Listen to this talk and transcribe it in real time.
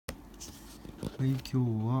はい、今日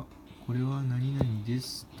はこれは何々で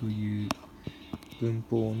すという文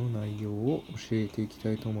法の内容を教えていき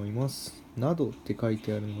たいと思います。などって書い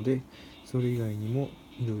てあるので、それ以外にも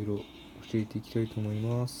いろいろ教えていきたいと思い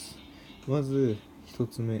ます。まず一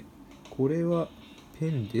つ目、これはペ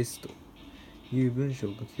ンですという文章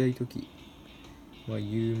を書きたいとき、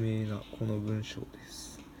有名なこの文章で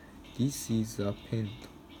す。This is a pen と。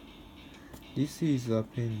This is a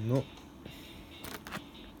pen の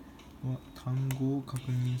単語を確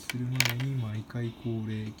認する前に毎回恒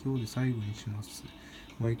例、今日で最後にします。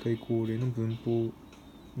毎回恒例の文法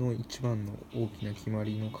の一番の大きな決ま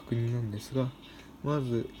りの確認なんですが、ま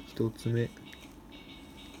ず一つ目、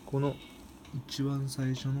この一番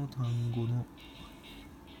最初の単語の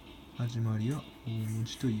始まりは大文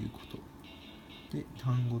字ということで、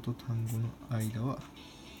単語と単語の間は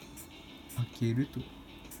開けると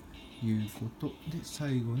いうことで、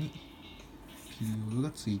最後にピリオドが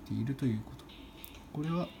ついているということ。これ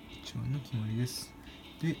は一番の決まりです。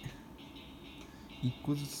で、一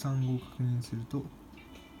個ずつ単語を確認すると、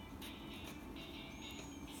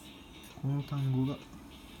この単語が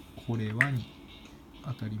これはに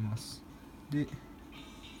当たります。で、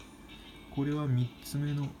これは3つ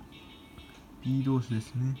目の be 動詞で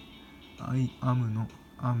すね。I am の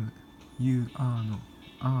am、you are の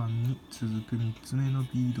are に続く3つ目の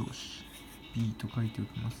be 動詞。be と書いてお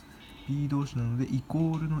きます。be 動詞なので、イ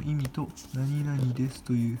コールの意味と何々です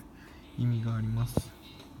という意味があります。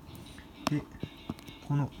で、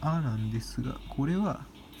このあなんですが、これは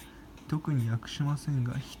特に訳しません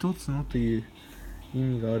が、一つのという意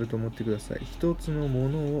味があると思ってください。一つのも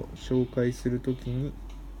のを紹介するときに、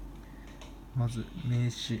まず名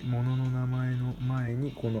詞、物の名前の前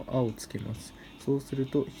にこのあをつけます。そうする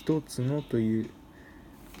と、一つのという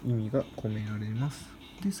意味が込められます。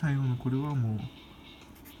で、最後のこれはもう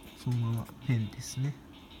そのままペンですね。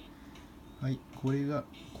はい、これは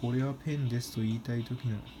ペンですと言いたいとき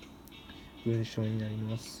の文章になり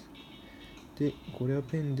ます。で、これは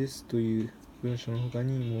ペンですという文章の他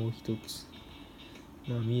にもう一つ、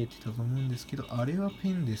見えてたと思うんですけど、あれは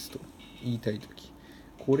ペンですと言いたいとき、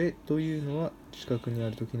これというのは近くに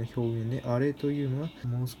あるときの表現で、あれというのは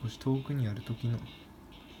もう少し遠くにあるときの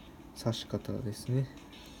指し方ですね。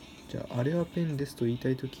じゃあ、あれはペンですと言い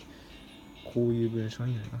たいとき、こういう文章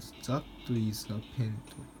になります。That is a pen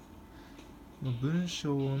と。文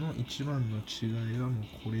章の一番の違いはもう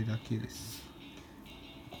これだけです。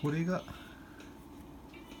これが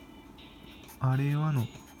あれはの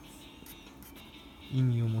意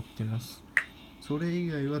味を持ってます。それ以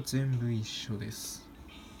外は全部一緒です。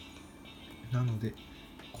なので、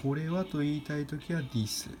これはと言いたいときは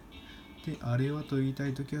this で、あれはと言いた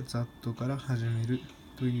いときは that から始める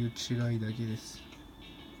という違いだけです。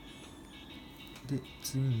で、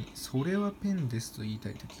次に、それはペンですと言いた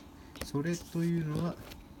いとき、それというのは、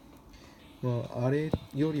あれ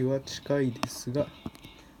よりは近いですが、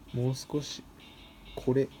もう少し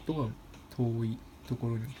これとは遠いとこ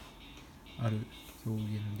ろにある表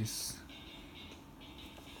現です。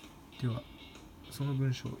では、その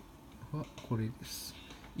文章はこれです。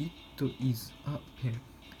It is a pen。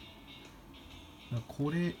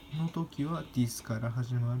これの時は this から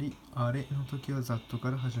始まり、あれの時は that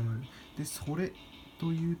から始まる。で、それ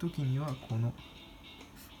という時にはこの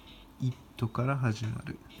it から始ま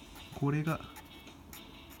る。これが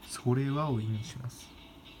それはを意味します。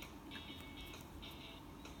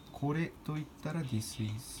これと言ったら this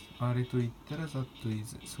is、 あれと言ったら that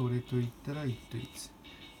is、 それと言ったら it is。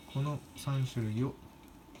 この3種類を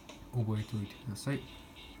覚えておいてください。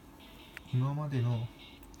今までの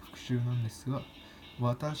復習なんですが、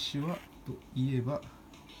私はといえば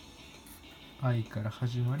I から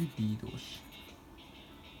始まり be 動詞、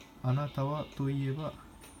あなたはといえば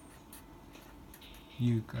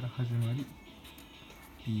You から始まり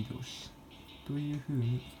be 動詞というふう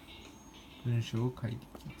に文章を書いてい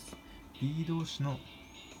きます。 be 動詞の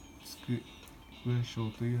つく文章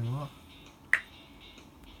というのは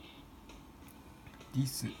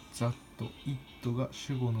this、that、it が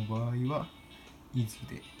主語の場合は is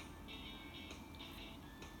で、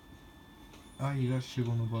I が主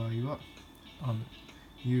語の場合は am、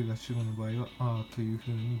 You が主語の場合は are というふ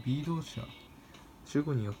うに be 動詞は主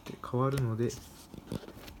語によって変わるので、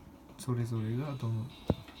それぞれがどの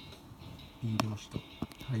be 動詞と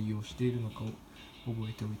対応しているのかを覚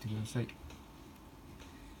えておいてください。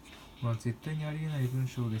絶対にありえない文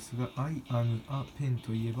章ですが、I am a pen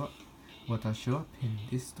といえば私はペン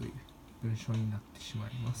ですという文章になってしま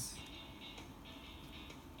います。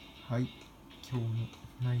はい、今日の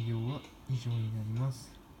内容は以上になりま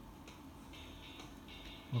す。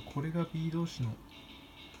これが be 動詞の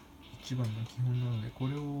一番の基本なので、こ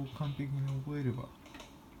れを簡完璧に覚えれば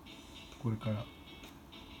これから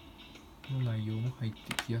の内容も入って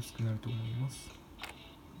きやすくなると思います。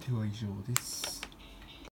では以上です。